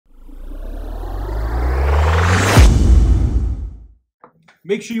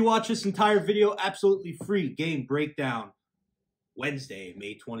Make sure you watch this entire video absolutely free. Game breakdown Wednesday,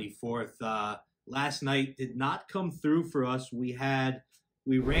 May 24th. Last night did not come through for us. We ran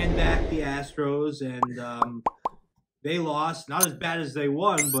back the Astros and they lost. Not as bad as they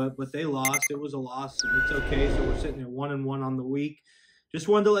won, but they lost. It was a loss, and it's okay. So we're sitting at 1-1 on the week. Just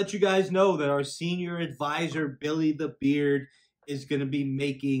wanted to let you guys know that our senior advisor, Billy the Beard, is going to be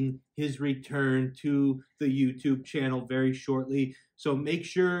making his return to the YouTube channel very shortly. So make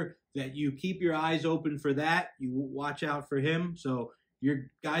sure that you keep your eyes open for that. You watch out for him. So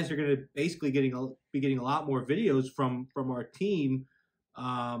your guys are going to basically be getting a lot more videos from our team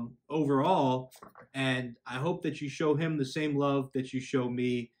overall. And I hope that you show him the same love that you show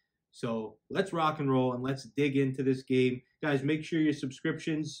me. So let's rock and roll and let's dig into this game. Guys, make sure you subscribe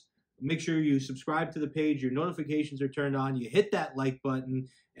to the page, your notifications are turned on, you hit that like button,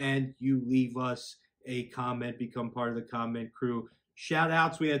 and you leave us a comment, become part of the comment crew. Shout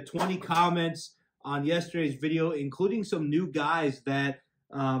outs, we had 20 comments on yesterday's video, including some new guys that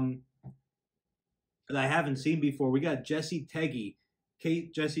I haven't seen before. We got Jesse Teggy.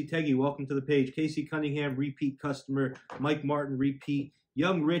 Jesse Teggy, welcome to the page. Casey Cunningham, repeat customer. Mike Martin, repeat.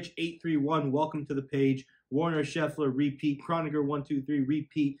 Young Rich 831, welcome to the page. Warner Scheffler, repeat. Chroniker 123,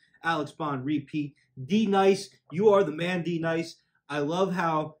 repeat. Alex Bond, repeat. D Nice, you are the man, D Nice. I love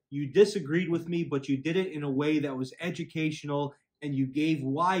how you disagreed with me, but you did it in a way that was educational, and you gave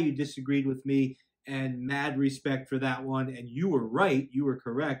why you disagreed with me, and mad respect for that one. And you were right. You were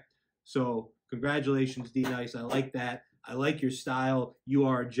correct. So congratulations, D Nice. I like that. I like your style. You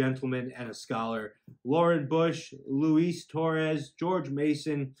are a gentleman and a scholar. Lauren Bush, Luis Torres, George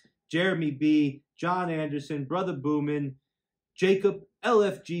Mason, Jeremy B., John Anderson, Brother Boomin, Jacob,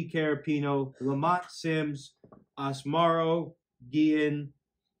 LFG Carapino, Lamont Sims, Asmaro, Guillen,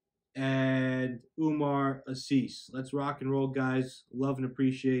 and Umar Assis. Let's rock and roll, guys. Love and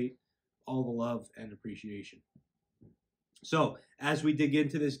appreciate all the love and appreciation. So as we dig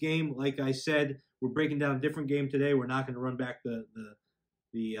into this game, like I said, we're breaking down a different game today. We're not going to run back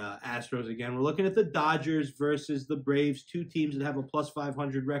the Astros again. We're looking at the Dodgers versus the Braves, two teams that have a plus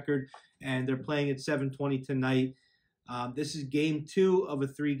 500 record, and they're playing at 7:20 tonight. This is game 2 of a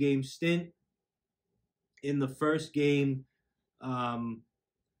 3-game stint. In the first game,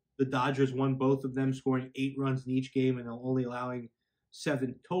 the Dodgers won both of them, scoring 8 runs in each game and only allowing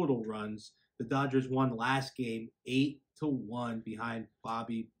 7 total runs. The Dodgers won last game 8-1 behind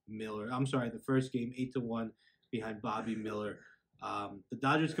Bobby Miller. I'm sorry, the first game 8-1 behind Bobby Miller. The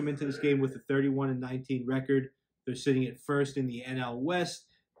Dodgers come into this game with a 31-19 record. They're sitting at first in the NL West.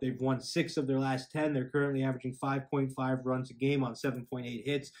 They've won 6 of their last 10. They're currently averaging 5.5 runs a game on 7.8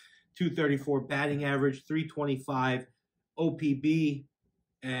 hits, 234 batting average, 325 OPB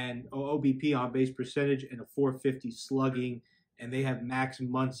and OBP on base percentage, and a 450 slugging. And they have Max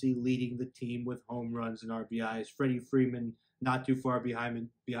Muncy leading the team with home runs and RBIs. Freddie Freeman not too far behind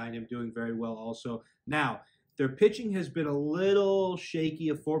him, doing very well also. Now, their pitching has been a little shaky,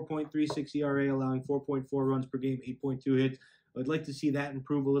 a 4.36 ERA, allowing 4.4 runs per game, 8.2 hits. I'd like to see that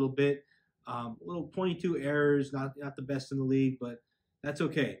improve a little bit. Little 22 errors, not the best in the league, but that's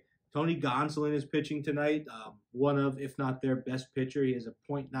okay. Tony Gonsolin is pitching tonight, one of, if not their best pitcher. He has a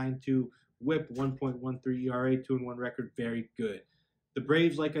 .92 whip, 1.13 ERA, 2-1 record, very good. The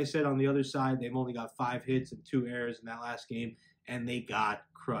Braves, like I said, on the other side, they've only got 5 hits and 2 errors in that last game, and they got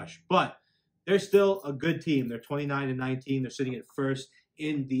crushed. But they're still a good team. They're 29-19. They're sitting at first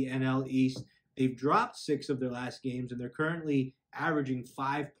in the NL East. They've dropped 6 of their last games, and they're currently averaging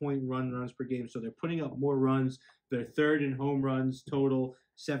 5-point runs per game. So they're putting up more runs. They're 3rd in home runs total,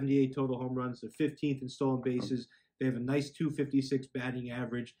 78 total home runs. They're 15th in stolen bases. They have a nice 256 batting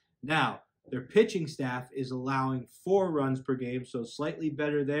average. Now, their pitching staff is allowing 4 runs per game, so slightly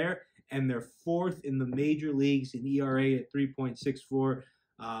better there. And they're 4th in the major leagues in ERA at 3.64.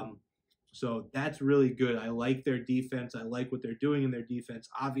 So that's really good. I like their defense. I like what they're doing in their defense.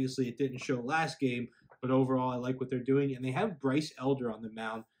 Obviously, it didn't show last game, but overall, I like what they're doing. And they have Bryce Elder on the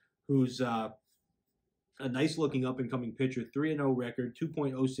mound, who's a nice-looking up-and-coming pitcher, 3-0 record,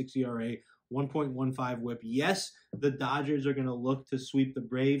 2.06 ERA, 1.15 whip. Yes, the Dodgers are going to look to sweep the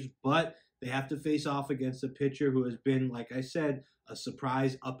Braves, but they have to face off against a pitcher who has been, like I said, a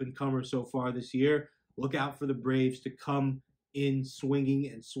surprise up-and-comer so far this year. Look out for the Braves to come in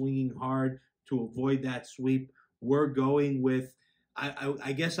swinging hard to avoid that sweep. We're going with,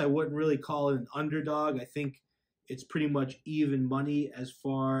 I guess I wouldn't really call it an underdog. I think it's pretty much even money as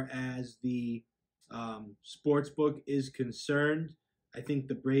far as the sports book is concerned. I think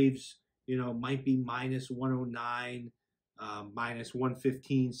the Braves, might be -109,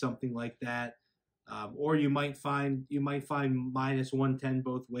 -115, something like that. or you might find minus 110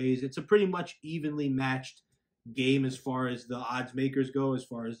 both ways. It's a pretty much evenly matched game as far as the odds makers go, as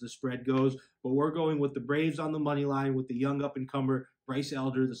far as the spread goes. But we're going with the Braves on the money line with the young up-and-comer Bryce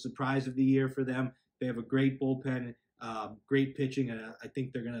Elder, the surprise of the year for them. They have a great bullpen, great pitching, and I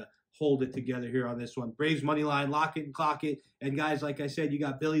think they're going to hold it together here on this one. Braves money line, lock it and clock it. And guys, like I said, you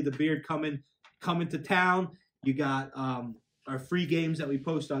got Billy the Beard coming to town. You got our free games that we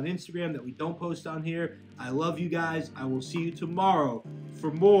post on Instagram that we don't post on here. I love you guys. I will see you tomorrow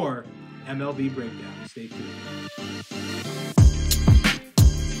for more MLB Breakdown. Stay tuned.